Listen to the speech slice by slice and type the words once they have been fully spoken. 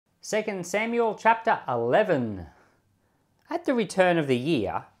2 Samuel chapter 11. At the return of the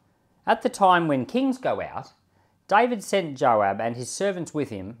year, at the time when kings go out, David sent Joab and his servants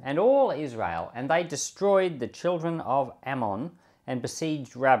with him and all Israel, and they destroyed the children of Ammon and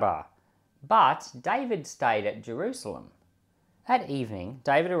besieged Rabbah. But David stayed at Jerusalem. At evening,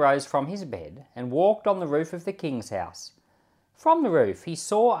 David arose from his bed and walked on the roof of the king's house. From the roof he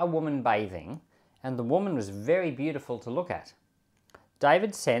saw a woman bathing, and the woman was very beautiful to look at.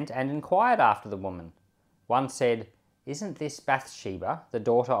 David sent and inquired after the woman. One said, "Isn't this Bathsheba, the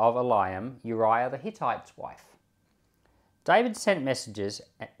daughter of Eliam, Uriah the Hittite's wife?" David sent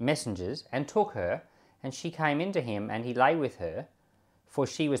messengers and took her, and she came into him, and he lay with her, for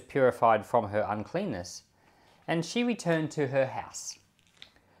she was purified from her uncleanness, and she returned to her house.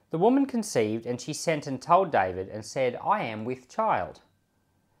 The woman conceived, and she sent and told David, and said, "I am with child."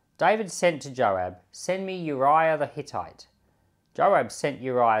 David sent to Joab, "Send me Uriah the Hittite." Joab sent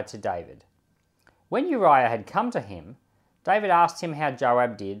Uriah to David. When Uriah had come to him, David asked him how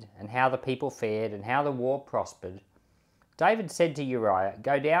Joab did, and how the people fared, and how the war prospered. David said to Uriah,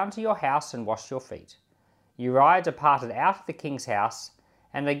 "Go down to your house and wash your feet." Uriah departed out of the king's house,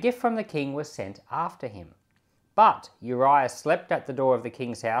 and a gift from the king was sent after him. But Uriah slept at the door of the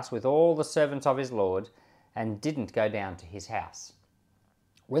king's house with all the servants of his lord, and didn't go down to his house.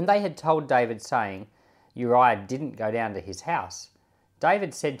 When they had told David, saying, Uriah didn't go down to his house,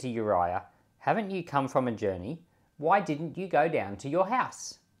 David said to Uriah, "Haven't you come from a journey? Why didn't you go down to your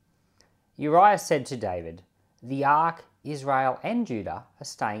house?" Uriah said to David, "The ark, Israel and Judah are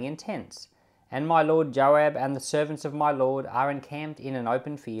staying in tents, and my lord Joab and the servants of my lord are encamped in an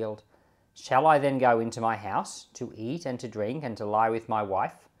open field. Shall I then go into my house to eat and to drink and to lie with my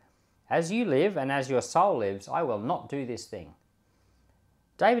wife? As you live and as your soul lives, I will not do this thing."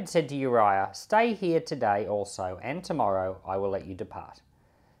 David said to Uriah, "Stay here today also, and tomorrow I will let you depart."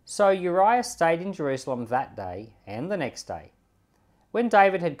 So Uriah stayed in Jerusalem that day and the next day. When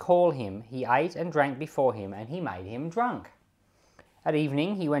David had called him, he ate and drank before him, and he made him drunk. At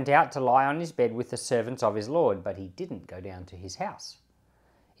evening he went out to lie on his bed with the servants of his lord, but he didn't go down to his house.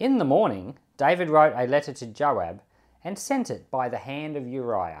 In the morning David wrote a letter to Joab, and sent it by the hand of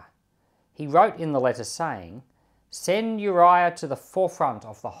Uriah. He wrote in the letter, saying, "Send Uriah to the forefront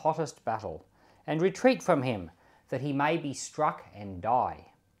of the hottest battle, and retreat from him, that he may be struck and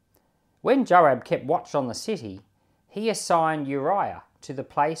die." When Joab kept watch on the city, he assigned Uriah to the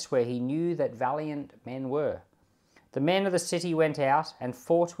place where he knew that valiant men were. The men of the city went out and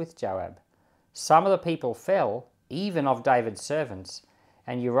fought with Joab. Some of the people fell, even of David's servants,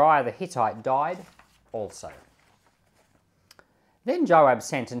 and Uriah the Hittite died also. Then Joab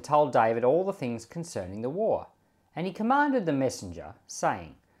sent and told David all the things concerning the war. And he commanded the messenger,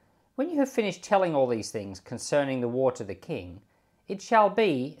 saying, "When you have finished telling all these things concerning the war to the king, it shall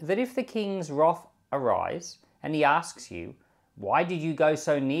be that if the king's wrath arise, and he asks you, 'Why did you go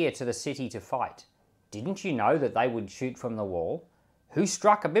so near to the city to fight? Didn't you know that they would shoot from the wall? Who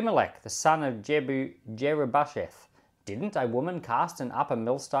struck Abimelech, the son of Jerubbesheth? Didn't a woman cast an upper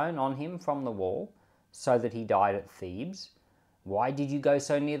millstone on him from the wall, so that he died at Thebes? Why did you go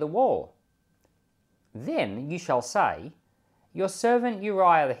so near the wall?' Then you shall say, 'Your servant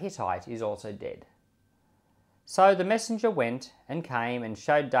Uriah the Hittite is also dead.'" So the messenger went and came and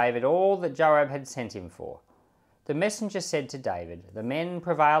showed David all that Joab had sent him for. The messenger said to David, "The men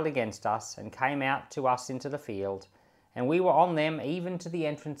prevailed against us and came out to us into the field, and we were on them even to the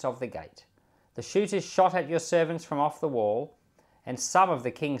entrance of the gate. The shooters shot at your servants from off the wall, and some of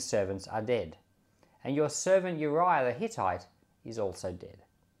the king's servants are dead. And your servant Uriah the Hittite is also dead."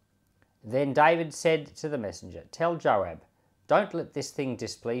 Then David said to the messenger, "Tell Joab, don't let this thing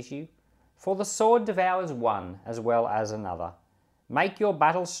displease you, for the sword devours one as well as another. Make your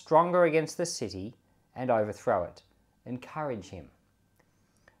battle stronger against the city and overthrow it. Encourage him."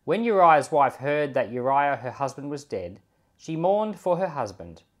 When Uriah's wife heard that Uriah her husband was dead, she mourned for her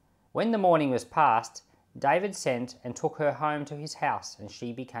husband. When the mourning was past, David sent and took her home to his house, and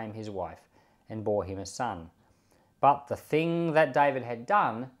she became his wife, and bore him a son. But the thing that David had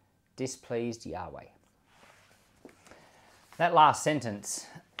done displeased Yahweh. That last sentence,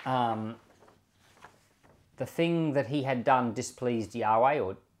 the thing that he had done displeased Yahweh,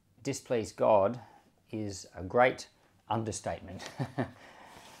 or displeased God, is a great understatement.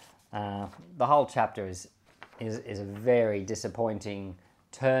 The whole chapter is a very disappointing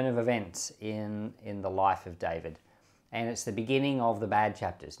turn of events in the life of David, and it's the beginning of the bad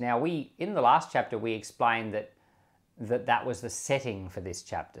chapters. Now, in the last chapter we explained that was the setting for this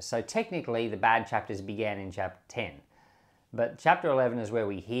chapter. So technically the bad chapters began in chapter 10. But chapter 11 is where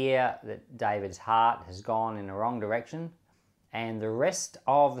we hear that David's heart has gone in the wrong direction, and the rest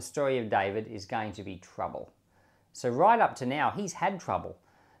of the story of David is going to be trouble. So right up to now, he's had trouble,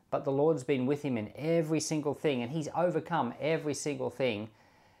 but the Lord's been with him in every single thing, and he's overcome every single thing.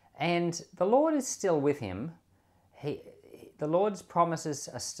 And the Lord is still with him. The Lord's promises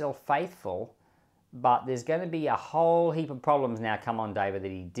are still faithful, but there's going to be a whole heap of problems now come on David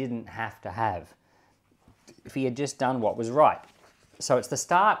that he didn't have to have if he had just done what was right. So it's the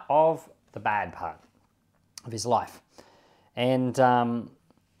start of the bad part of his life. And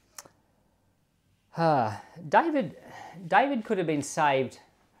David could have been saved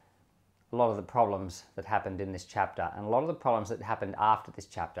a lot of the problems that happened in this chapter and a lot of the problems that happened after this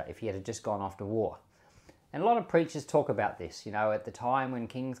chapter if he had just gone off to war. And a lot of preachers talk about this. You know, at the time when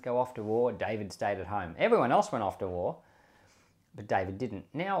kings go off to war, David stayed at home. Everyone else went off to war, but David didn't.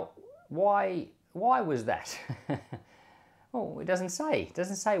 Now, why was that? Well, it doesn't say. It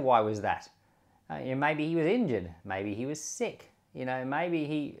doesn't say why was that. Maybe he was injured. Maybe he was sick. You know,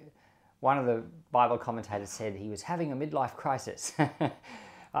 maybe one of the Bible commentators said he was having a midlife crisis.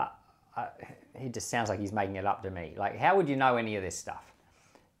 It just sounds like he's making it up to me. Like, how would you know any of this stuff?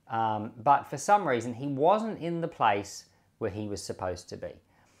 But for some reason, he wasn't in the place where he was supposed to be.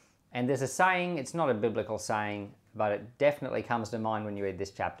 And there's a saying, it's not a biblical saying, but it definitely comes to mind when you read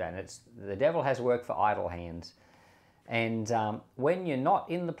this chapter, and it's, the devil has work for idle hands. And when you're not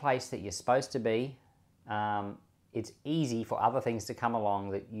in the place that you're supposed to be, it's easy for other things to come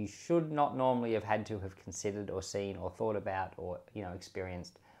along that you should not normally have had to have considered or seen or thought about or, you know,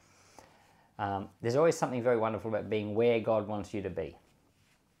 experienced. There's always something very wonderful about being where God wants you to be.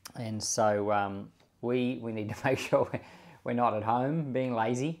 And so we need to make sure we're not at home being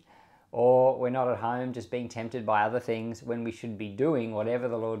lazy, or we're not at home just being tempted by other things when we should be doing whatever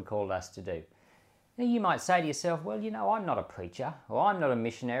the Lord called us to do. Now you might say to yourself, well, you know, I'm not a preacher, or I'm not a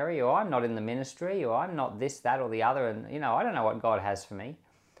missionary, or I'm not in the ministry, or I'm not this, that, or the other, and, you know, I don't know what God has for me.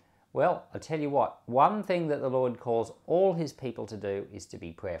 Well, I'll tell you what, one thing that the Lord calls all his people to do is to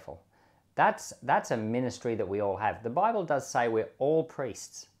be prayerful. That's a ministry that we all have. The Bible does say we're all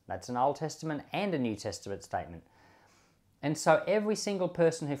priests. That's an Old Testament and a New Testament statement. And so every single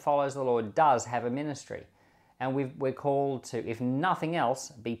person who follows the Lord does have a ministry. And we're called to, if nothing else,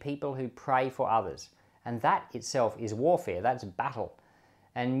 be people who pray for others. And that itself is warfare. That's battle.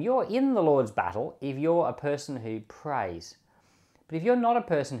 And you're in the Lord's battle if you're a person who prays. But if you're not a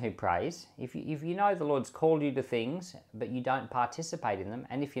person who prays, if you know the Lord's called you to things, but you don't participate in them,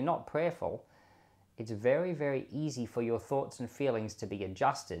 and if you're not prayerful, it's very, very easy for your thoughts and feelings to be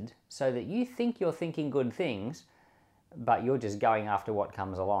adjusted so that you think you're thinking good things, but you're just going after what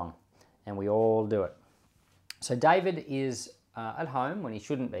comes along. And we all do it. So David is at home when he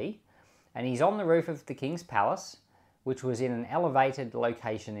shouldn't be, and he's on the roof of the king's palace, which was in an elevated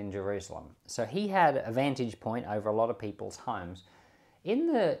location in Jerusalem. So he had a vantage point over a lot of people's homes. In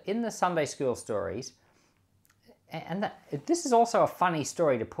the Sunday school stories, and this is also a funny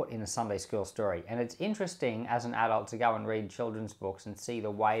story to put in a Sunday school story, and it's interesting as an adult to go and read children's books and see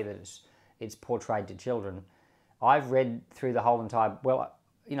the way that it's portrayed to children. I've read through the whole entire, well,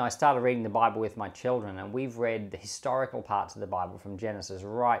 you know, I started reading the Bible with my children, and we've read the historical parts of the Bible from Genesis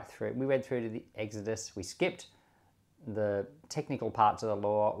right through. We read through to the Exodus. We skipped the technical parts of the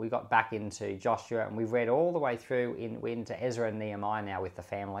law. We got back into Joshua, and we've read all the way through into Ezra and Nehemiah now with the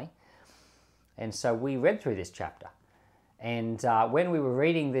family. And so we read through this chapter. And when we were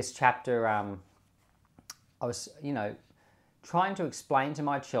reading this chapter, I was, you know, trying to explain to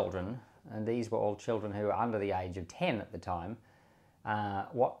my children, and these were all children who were under the age of 10 at the time,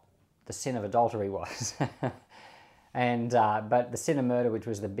 what the sin of adultery was. But the sin of murder, which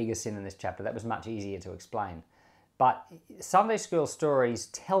was the biggest sin in this chapter, that was much easier to explain. But Sunday school stories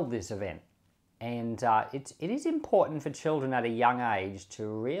tell this event, and it is important for children at a young age to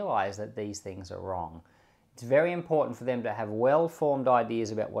realize that these things are wrong. It's very important for them to have well-formed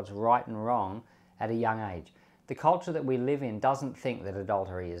ideas about what's right and wrong at a young age. The culture that we live in doesn't think that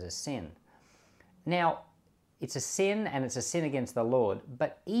adultery is a sin. Now, it's a sin, and it's a sin against the Lord,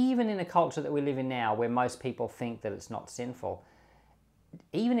 but even in a culture that we live in now where most people think that it's not sinful,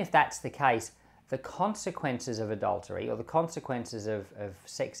 even if that's the case, the consequences of adultery or the consequences of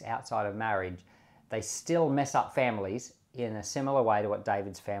sex outside of marriage, they still mess up families in a similar way to what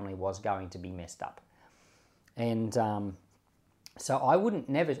David's family was going to be messed up. And so I would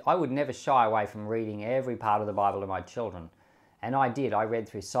never shy away from reading every part of the Bible to my children. And I did. I read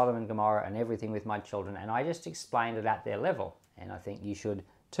through Sodom and Gomorrah and everything with my children, and I just explained it at their level. And I think you should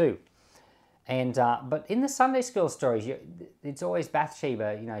too. And but in the Sunday school stories, it's always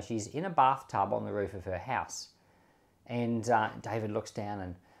Bathsheba. You know, she's in a bathtub on the roof of her house, and David looks down,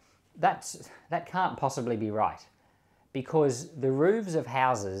 and that can't possibly be right. because the roofs of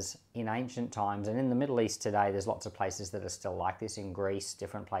houses in ancient times, and in the Middle East today, there's lots of places that are still like this, in Greece,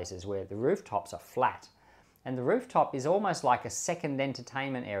 different places where the rooftops are flat. And the rooftop is almost like a second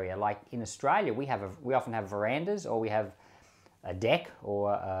entertainment area. Like in Australia, we often have verandas, or we have a deck,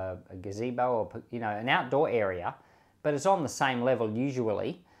 or a gazebo, or an outdoor area, but it's on the same level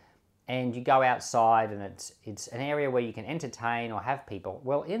usually. And you go outside, and it's an area where you can entertain or have people.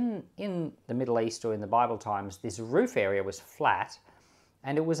 Well, in the Middle East, or in the Bible times, this roof area was flat,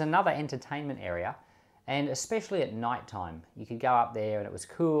 and it was another entertainment area. And especially at night time, you could go up there and it was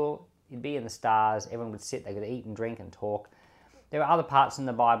cool. You'd be in the stars, everyone would sit, they could eat and drink and talk. There are other parts in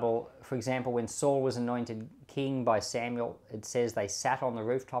the Bible, for example, when Saul was anointed king by Samuel, it says they sat on the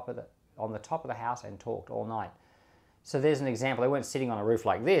rooftop on the top of the house and talked all night. So there's an example. They weren't sitting on a roof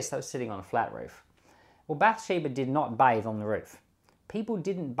like this, they were sitting on a flat roof. Well, Bathsheba did not bathe on the roof. People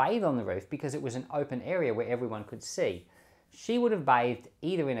didn't bathe on the roof because it was an open area where everyone could see. She would have bathed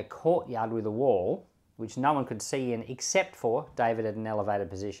either in a courtyard with a wall, which no one could see in except for David at an elevated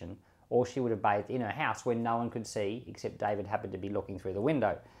position, or she would have bathed in her house where no one could see except David happened to be looking through the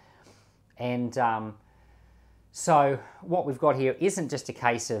window. And so what we've got here isn't just a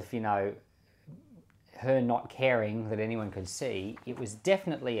case of, her not caring that anyone could see. It was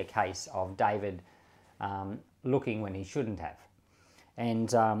definitely a case of David looking when he shouldn't have. And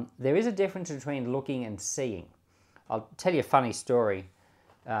there is a difference between looking and seeing. I'll tell you a funny story.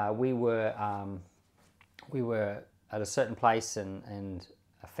 We were at a certain place, and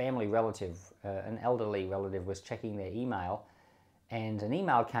a family relative, an elderly relative, was checking their email, and an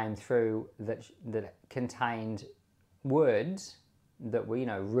email came through that contained words that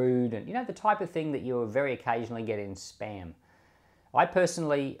were, rude, and the type of thing that you will very occasionally get in spam. I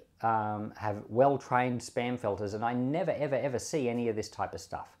personally have well-trained spam filters, and I never, ever, ever see any of this type of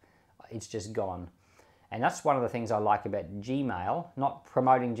stuff. It's just gone. And that's one of the things I like about Gmail, not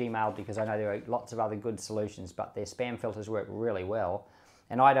promoting Gmail because I know there are lots of other good solutions, but their spam filters work really well.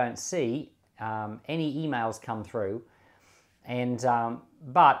 And I don't see any emails come through. And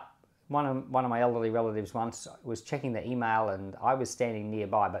but one of my elderly relatives once was checking the email, and I was standing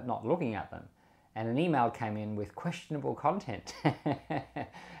nearby but not looking at them. And an email came in with questionable content.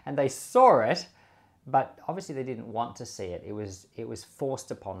 And they saw it, but obviously they didn't want to see it. It was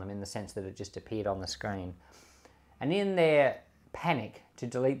forced upon them in the sense that it just appeared on the screen. And in their panic to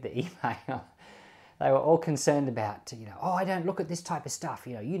delete the email, they were all concerned about, oh, I don't look at this type of stuff,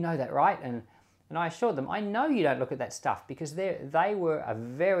 you know that, right? And I assured them, I know you don't look at that stuff, because they were a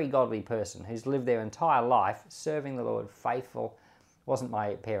very godly person who's lived their entire life serving the Lord, faithful. Wasn't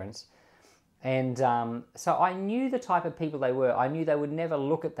my parents. And so I knew the type of people they were. I knew they would never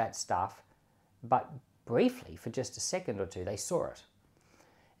look at that stuff, but briefly, for just a second or two, they saw it.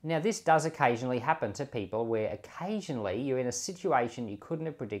 Now, this does occasionally happen to people, where occasionally you're in a situation you couldn't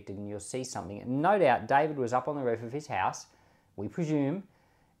have predicted and you'll see something. And no doubt David was up on the roof of his house, we presume,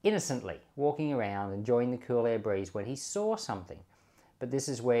 innocently walking around enjoying the cool air breeze when he saw something. But this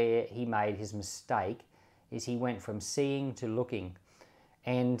is where he made his mistake, is he went from seeing to looking.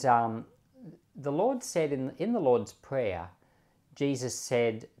 And the Lord said in the Lord's Prayer, Jesus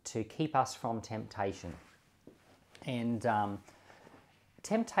said to keep us from temptation. And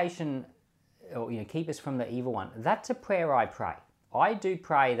temptation, or keep us from the evil one. That's a prayer I pray. I do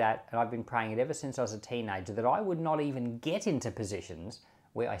pray that, and I've been praying it ever since I was a teenager, that I would not even get into positions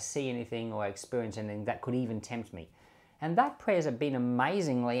where I see anything or experience anything that could even tempt me. And that prayers have been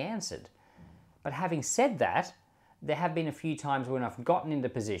amazingly answered. But having said that, there have been a few times when I've gotten into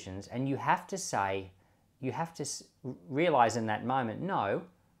positions, and you have to realize in that moment, no,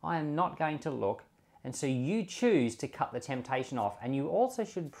 I am not going to look. And so you choose to cut the temptation off, and you also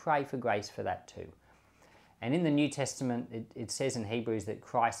should pray for grace for that too. And in the New Testament, it says in Hebrews that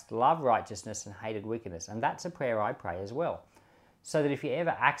Christ loved righteousness and hated wickedness. And that's a prayer I pray as well. So that if you're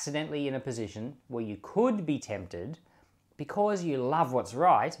ever accidentally in a position where you could be tempted, because you love what's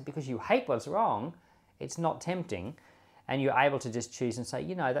right, because you hate what's wrong, it's not tempting, and you're able to just choose and say,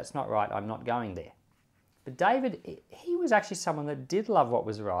 that's not right, I'm not going there. But David, he was actually someone that did love what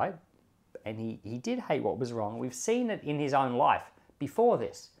was right, and he did hate what was wrong. We've seen it in his own life before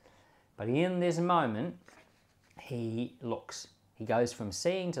this. But in this moment, he looks. He goes from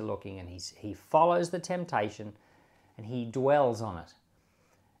seeing to looking, and he follows the temptation, and he dwells on it.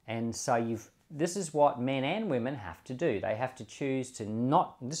 And so this is what men and women have to do. They have to choose to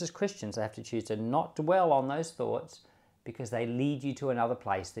not, this is Christians, they have to choose to not dwell on those thoughts, because they lead you to another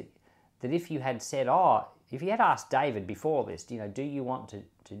place that if you had said, if you had asked David before this, do you want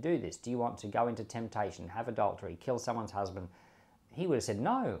to do this? Do you want to go into temptation, have adultery, kill someone's husband? He would have said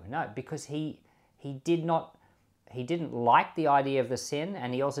no, because he he didn't like the idea of the sin,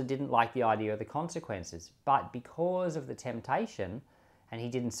 and he also didn't like the idea of the consequences. But because of the temptation, and he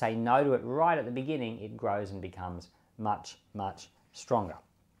didn't say no to it right at the beginning, it grows and becomes much, much stronger.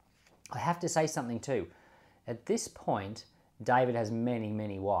 I have to say something too. At this point, David has many,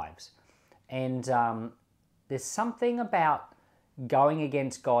 many wives. And there's something about going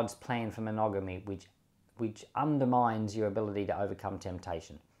against God's plan for monogamy which undermines your ability to overcome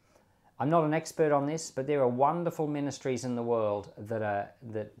temptation. I'm not an expert on this, but there are wonderful ministries in the world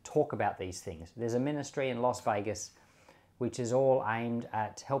that talk about these things. There's a ministry in Las Vegas which is all aimed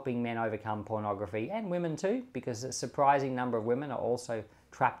at helping men overcome pornography, and women too, because a surprising number of women are also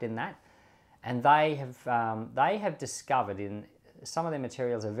trapped in that. And they have discovered, in some of their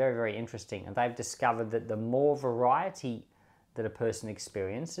materials are very, very interesting, and they've discovered that the more variety that a person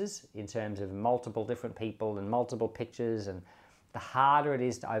experiences in terms of multiple different people and multiple pictures, and the harder it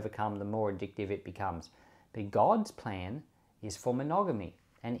is to overcome, the more addictive it becomes. But God's plan is for monogamy.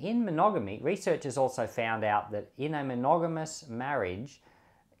 And in monogamy, researchers also found out that in a monogamous marriage,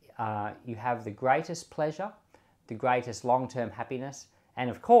 you have the greatest pleasure, the greatest long-term happiness, and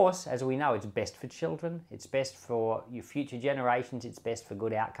of course, as we know, it's best for children, it's best for your future generations, it's best for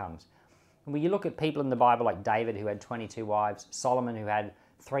good outcomes. And when you look at people in the Bible like David, who had 22 wives, Solomon, who had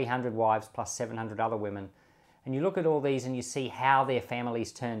 300 wives plus 700 other women, and you look at all these and you see how their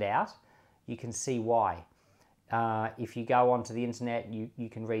families turned out, you can see why. If you go onto the internet, you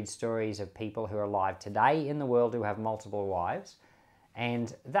can read stories of people who are alive today in the world who have multiple wives.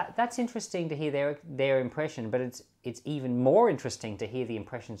 And that's interesting to hear their impression, but it's even more interesting to hear the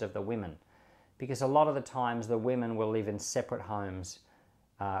impressions of the women. Because a lot of the times the women will live in separate homes,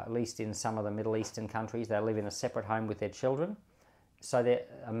 at least in some of the Middle Eastern countries, they live in a separate home with their children. So that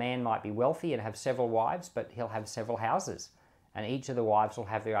a man might be wealthy and have several wives, but he'll have several houses. And each of the wives will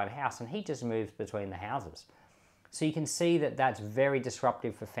have their own house, and he just moves between the houses. So you can see that that's very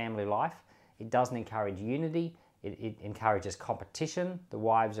disruptive for family life. It doesn't encourage unity. It encourages competition. The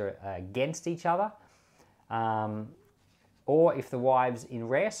wives are against each other. Or if the wives, in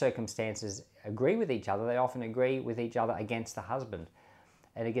rare circumstances, agree with each other, they often agree with each other against the husband.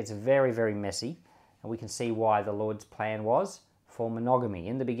 And it gets very, very messy. And we can see why the Lord's plan was for monogamy.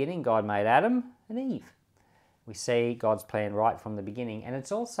 In the beginning, God made Adam and Eve. We see God's plan right from the beginning. And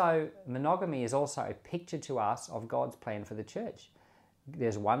it's also, monogamy is also a picture to us of God's plan for the church.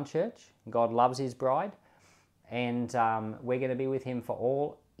 There's one church, God loves his bride, and we're going to be with him for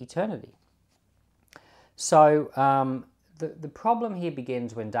all eternity. So the problem here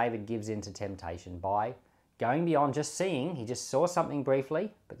begins when David gives in to temptation by going beyond just seeing. He just saw something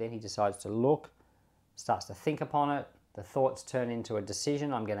briefly, but then he decides to look, starts to think upon it. The thoughts turn into a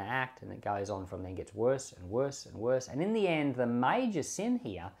decision, I'm going to act, and it goes on from there, gets worse and worse and worse. And in the end, the major sin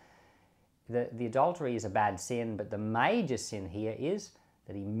here, the adultery is a bad sin, but the major sin here is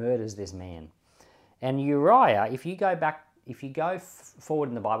that he murders this man. And Uriah, if you go forward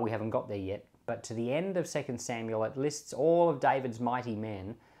in the Bible, we haven't got there yet, but to the end of 2 Samuel, it lists all of David's mighty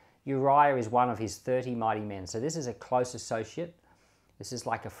men. Uriah is one of his 30 mighty men. So this is a close associate. This is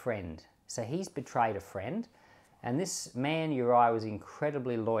like a friend. So he's betrayed a friend. And this man, Uriah, was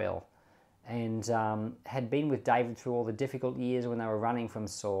incredibly loyal and had been with David through all the difficult years when they were running from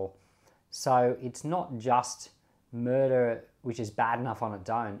Saul. So it's not just murder, which is bad enough on its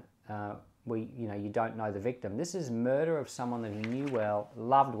own, you don't know the victim. This is murder of someone that he knew well,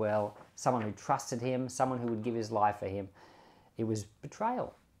 loved well, someone who trusted him, someone who would give his life for him. It was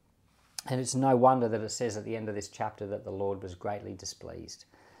betrayal. And it's no wonder that it says at the end of this chapter that the Lord was greatly displeased,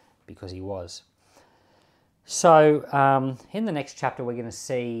 because he was. So in the next chapter we're going to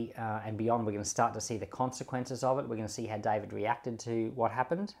see, and beyond, we're going to start to see the consequences of it. We're going to see how David reacted to what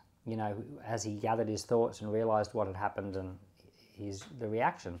happened, as he gathered his thoughts and realised what had happened and the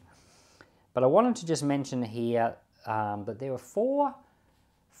reaction. But I wanted to just mention here that there are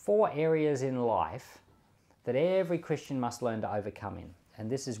four areas in life that every Christian must learn to overcome in. And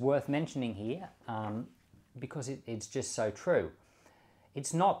this is worth mentioning here because it's just so true.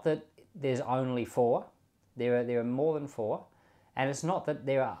 It's not that there's only four. There are more than four. And it's not that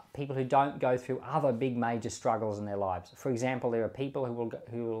there are people who don't go through other big major struggles in their lives. For example, there are people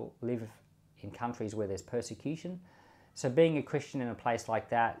who will live in countries where there's persecution. So being a Christian in a place like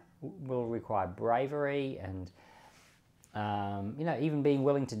that will require bravery and even being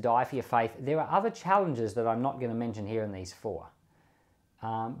willing to die for your faith. There are other challenges that I'm not going to mention here in these four.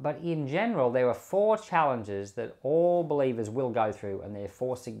 But in general, there are four challenges that all believers will go through, and they're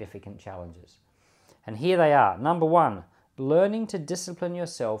four significant challenges. And here they are. Number one, learning to discipline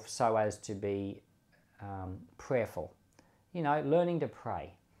yourself so as to be prayerful. Learning to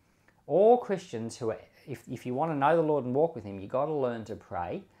pray. All Christians who if you want to know the Lord and walk with him, you've got to learn to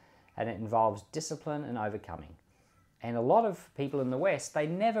pray, and it involves discipline and overcoming. And a lot of people in the West, they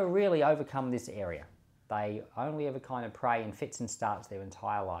never really overcome this area. They only ever kind of pray in fits and starts their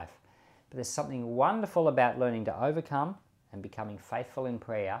entire life. But there's something wonderful about learning to overcome and becoming faithful in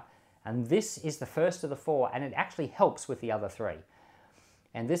prayer. And this is the first of the four, and it actually helps with the other three.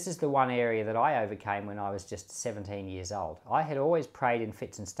 And this is the one area that I overcame when I was just 17 years old. I had always prayed in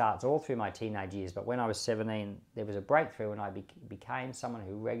fits and starts all through my teenage years, but when I was 17, there was a breakthrough and I became someone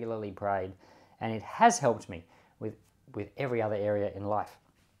who regularly prayed, and it has helped me with every other area in life.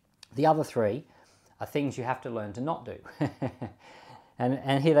 The other three are things you have to learn to not do.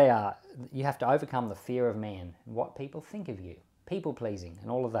 and here they are. You have to overcome the fear of man and what people think of you, people pleasing and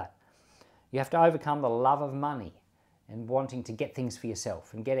all of that. You have to overcome the love of money and wanting to get things for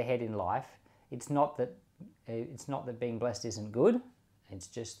yourself and get ahead in life. It's not that being blessed isn't good. It's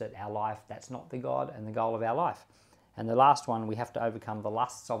just that our life, that's not the God and the goal of our life. And the last one, we have to overcome the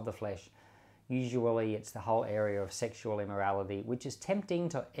lusts of the flesh. Usually it's the whole area of sexual immorality, which is tempting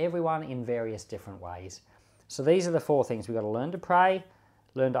to everyone in various different ways. So these are the four things. We've got to learn to pray,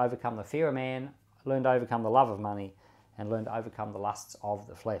 learn to overcome the fear of man, learn to overcome the love of money, and learn to overcome the lusts of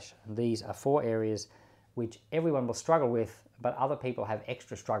the flesh. And these are four areas which everyone will struggle with, but other people have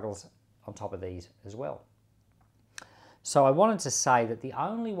extra struggles on top of these as well. So I wanted to say that the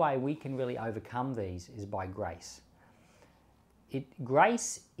only way we can really overcome these is by grace.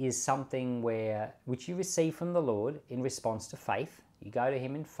 Grace is something which you receive from the Lord in response to faith. You go to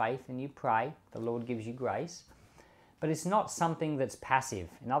him in faith and you pray. The Lord gives you grace. But it's not something that's passive.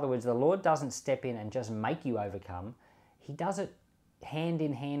 In other words, the Lord doesn't step in and just make you overcome. He does it hand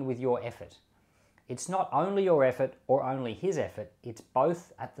in hand with your effort. It's not only your effort or only his effort, it's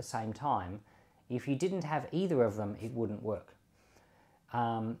both at the same time. If you didn't have either of them, it wouldn't work.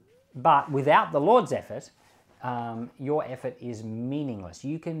 But without the Lord's effort, your effort is meaningless.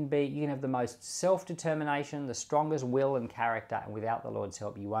 You can have the most self-determination, the strongest will and character, and without the Lord's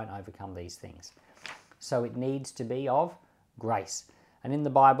help, you won't overcome these things. So it needs to be of grace. And in the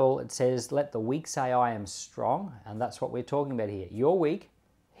Bible, it says, let the weak say, I am strong. And that's what we're talking about here. You're weak,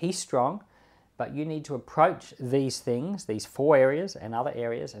 he's strong. But you need to approach these things, these four areas and other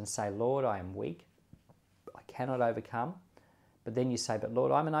areas, and say, Lord, I am weak. I cannot overcome. But then you say, but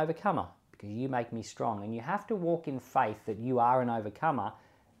Lord, I'm an overcomer because you make me strong. And you have to walk in faith that you are an overcomer,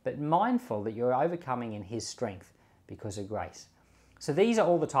 but mindful that you're overcoming in his strength because of grace. So these are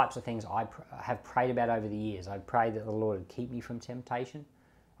all the types of things I have prayed about over the years. I prayed that the Lord would keep me from temptation.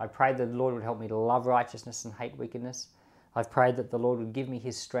 I prayed that the Lord would help me to love righteousness and hate wickedness. I've prayed that the Lord would give me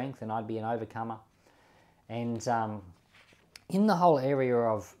his strength and I'd be an overcomer. And in the whole area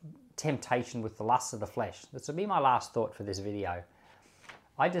of temptation with the lusts of the flesh, this will be my last thought for this video.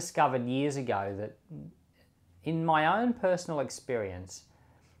 I discovered years ago that in my own personal experience,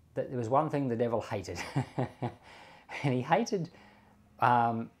 that there was one thing the devil hated. And he hated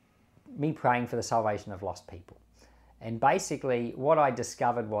me praying for the salvation of lost people. And basically what I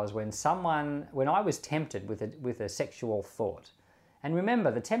discovered was when I was tempted with a sexual thought, and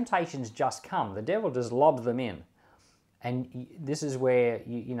remember, the temptations just come, the devil just lobs them in. And this is where,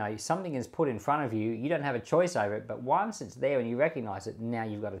 something is put in front of you, you don't have a choice over it, but once it's there and you recognize it, now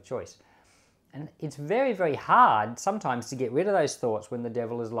you've got a choice. And it's very, very hard sometimes to get rid of those thoughts when the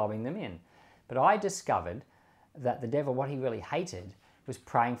devil is lobbing them in. But I discovered that the devil, what he really hated, was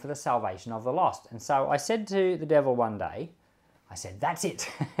praying for the salvation of the lost. And so I said to the devil one day, I said, that's it.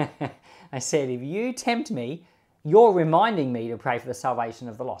 I said, if you tempt me, you're reminding me to pray for the salvation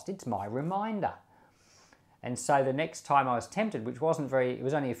of the lost. It's my reminder. And so the next time I was tempted, which it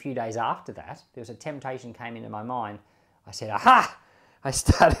was only a few days after that, there was a temptation came into my mind. I said, aha! I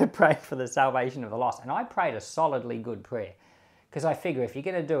started praying for the salvation of the lost. And I prayed a solidly good prayer. Because I figure if you're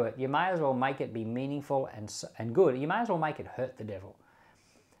going to do it, you may as well make it be meaningful and good. You may as well make it hurt the devil.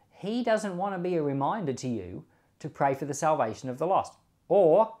 He doesn't want to be a reminder to you to pray for the salvation of the lost.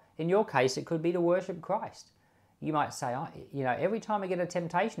 Or, in your case, it could be to worship Christ. You might say, every time I get a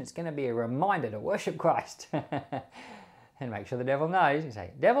temptation, it's going to be a reminder to worship Christ. And make sure the devil knows. You say,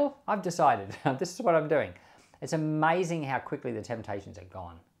 devil, I've decided. This is what I'm doing. It's amazing how quickly the temptations are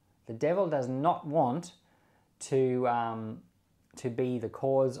gone. The devil does not want to be the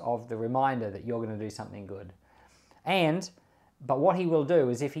cause of the reminder that you're going to do something good. But what he will do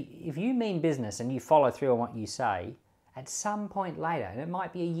is if you mean business and you follow through on what you say, at some point later, and it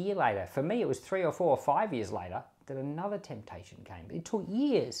might be a year later, for me it was 3 or 4 or 5 years later, that another temptation came. It took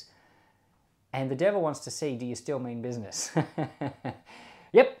years. And the devil wants to see, do you still mean business?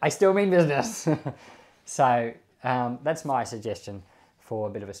 Yep, I still mean business. So that's my suggestion for a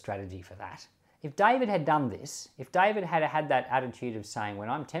bit of a strategy for that. If David had done this, if David had had that attitude of saying, when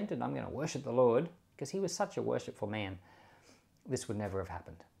I'm tempted, I'm going to worship the Lord, because he was such a worshipful man, this would never have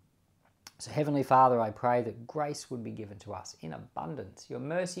happened. So Heavenly Father, I pray that grace would be given to us in abundance. Your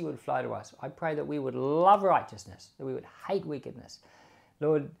mercy would flow to us. I pray that we would love righteousness, that we would hate wickedness.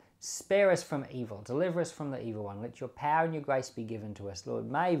 Lord, spare us from evil. Deliver us from the evil one. Let your power and your grace be given to us.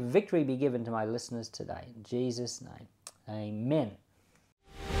 Lord, may victory be given to my listeners today. In Jesus' name, amen.